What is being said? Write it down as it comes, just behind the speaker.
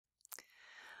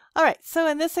All right, so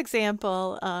in this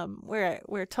example,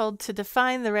 we're told to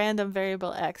define the random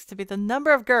variable x to be the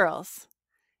number of girls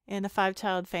in a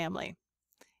 5-child family.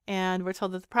 And we're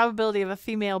told that the probability of a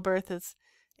female birth is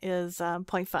zero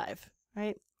point 0.5,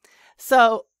 right?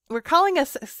 So we're calling a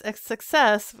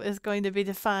success is going to be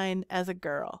defined as a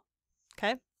girl,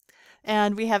 okay?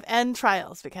 And we have n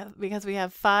trials because we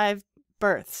have 5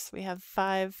 births. We have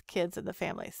 5 kids in the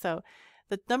family. So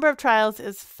the number of trials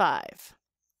is 5.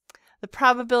 The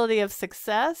probability of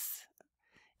success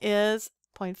is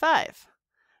 0.5.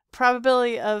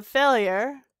 Probability of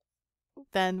failure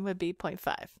then would be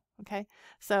 0.5. Okay,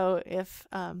 so if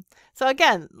so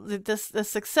again, the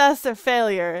success or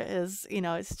failure is,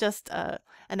 it's just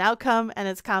an outcome and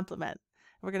its complement.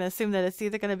 We're going to assume that it's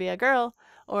either going to be a girl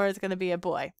or it's going to be a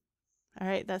boy. All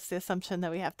right, that's the assumption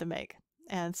that we have to make.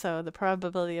 And so the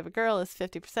probability of a girl is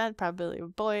 50%, probability of a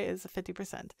boy is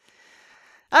 50%.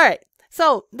 All right,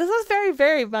 so this is very,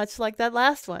 very much like that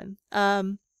last one.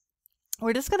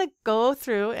 We're just going to go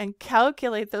through and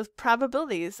calculate those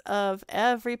probabilities of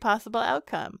every possible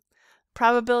outcome.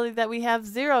 Probability that we have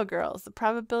 0 girls, the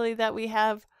probability that we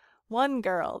have 1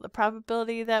 girl, the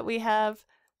probability that we have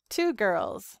 2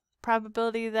 girls,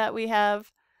 probability that we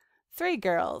have 3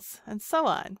 girls, and so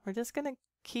on. We're just going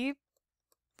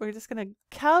to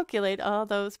calculate all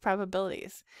those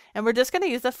probabilities. And we're just going to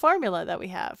use the formula that we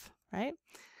have, right?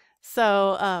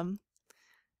 So,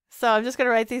 so I'm just going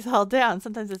to write these all down.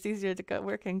 Sometimes it's easier to go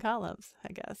work in columns, I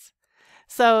guess.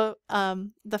 So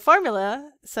the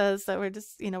formula says that we're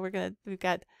just, we've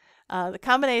got the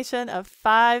combination of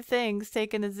 5 things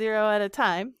taken as 0 at a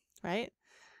time, right?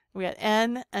 We got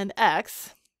n and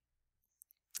x.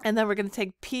 And then we're going to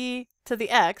take p to the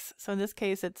x. So in this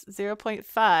case, it's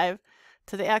 0.5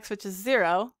 to the x, which is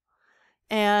 0,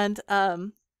 and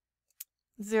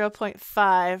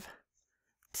 0.5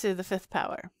 to the 5th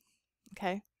power.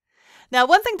 Okay. Now,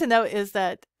 one thing to note is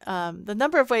that the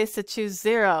number of ways to choose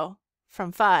 0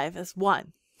 from 5 is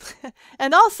 1.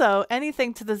 And also,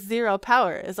 anything to the 0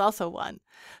 power is also 1.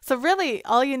 So really,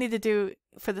 all you need to do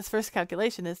for this first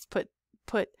calculation is put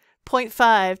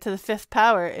 0.5 to the 5th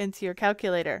power into your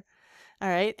calculator. All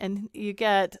right, and you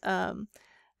get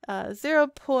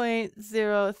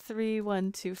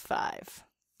 0.03125.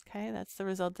 Okay, that's the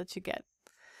result that you get.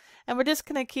 And we're just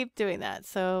going to keep doing that.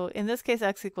 So in this case,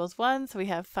 x equals 1. So we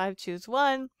have 5 choose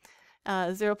 1,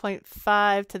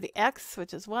 0.5 to the x,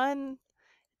 which is 1,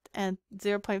 and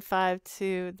 0.5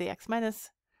 to the x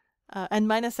minus, n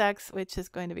minus x, which is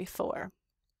going to be 4.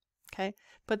 Okay,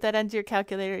 put that into your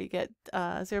calculator, you get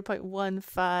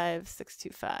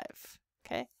 0.15625.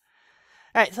 Okay.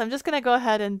 All right, so I'm just going to go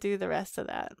ahead and do the rest of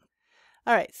that.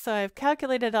 All right, so I've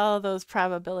calculated all of those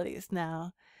probabilities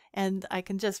now, and I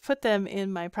can just put them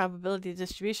in my probability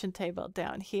distribution table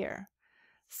down here.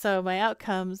 So my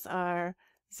outcomes are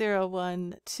 0,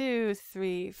 1, 2,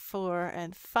 3, 4,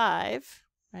 and 5,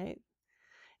 right?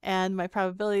 And my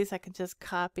probabilities I can just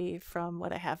copy from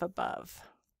what I have above.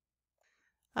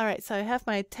 All right, so I have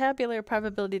my tabular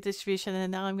probability distribution,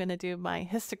 and now I'm going to do my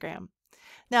histogram.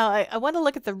 Now, I want to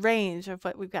look at the range of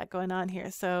what we've got going on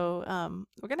here. So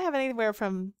we're going to have anywhere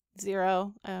from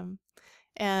 0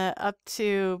 up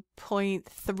to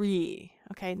 0.3.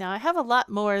 Okay, now I have a lot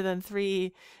more than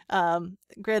 3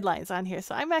 grid lines on here.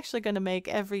 So I'm actually going to make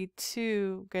every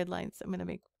 2 grid lines, I'm going to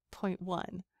make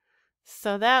 0.1.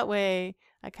 So that way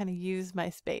I kind of use my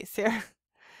space here.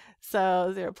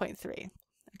 So 0.3.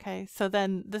 Okay, so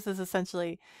then this is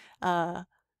essentially,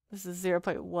 this is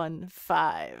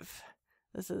 0.15.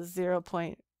 This is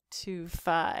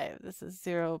 0.25. This is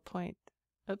 0.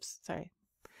 Oops, sorry.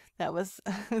 That was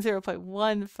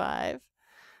 0.15.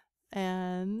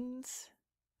 And,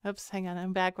 oops, hang on,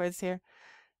 I'm backwards here.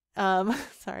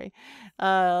 Sorry.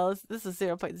 This is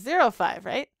 0.05,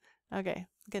 right? Okay,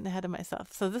 getting ahead of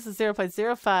myself. So this is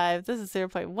 0.05, this is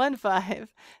 0.15,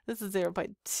 this is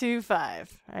 0.25,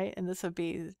 right? And this would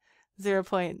be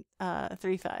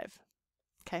 0.35.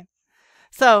 Okay.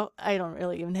 So I don't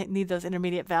really even need those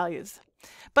intermediate values.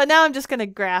 But now I'm just going to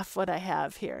graph what I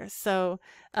have here. So,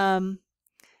 so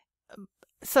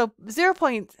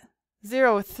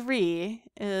 0.03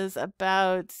 is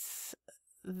about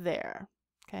there.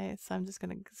 Okay, so I'm just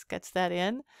going to sketch that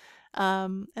in.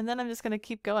 And then I'm just going to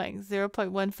keep going.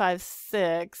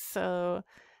 0.156. So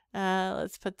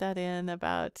let's put that in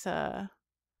about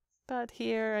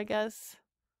here, I guess.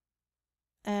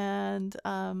 And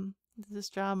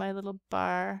just draw my little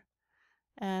bar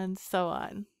and so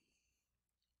on.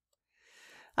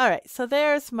 All right, so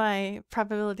there's my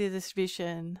probability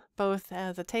distribution, both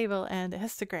as a table and a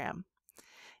histogram.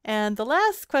 And the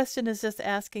last question is just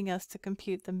asking us to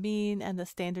compute the mean and the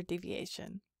standard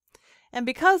deviation. And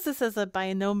because this is a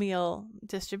binomial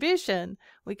distribution,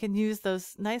 we can use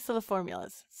those nice little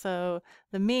formulas. So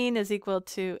the mean is equal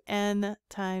to n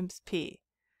times p,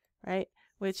 right?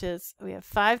 Which is, we have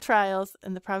 5 trials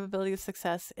and the probability of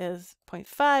success is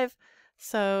 0.5,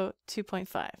 so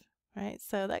 2.5, right?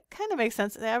 So that kind of makes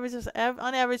sense. The average is,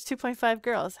 on average, 2.5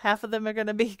 girls. Half of them are going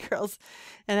to be girls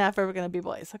and half are going to be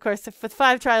boys. Of course, if with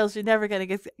 5 trials, you're never going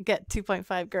to get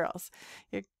 2.5 girls.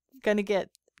 You're going to get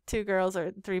 2 girls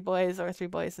or 3 boys, or 3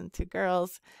 boys and 2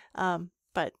 girls.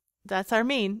 But that's our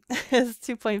mean, is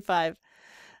 2.5.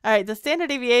 All right, the standard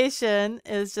deviation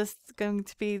is just going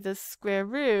to be the square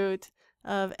root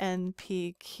of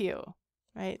NPQ,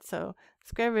 right? So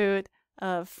square root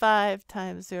of 5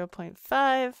 times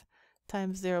 0.5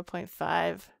 times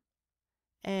 0.5,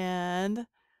 and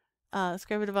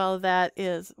square root of all of that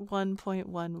is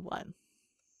 1.11.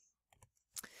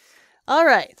 All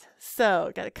right,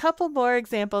 so got a couple more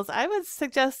examples. I would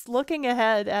suggest looking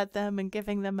ahead at them and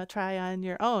giving them a try on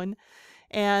your own,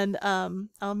 and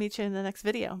I'll meet you in the next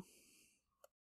video.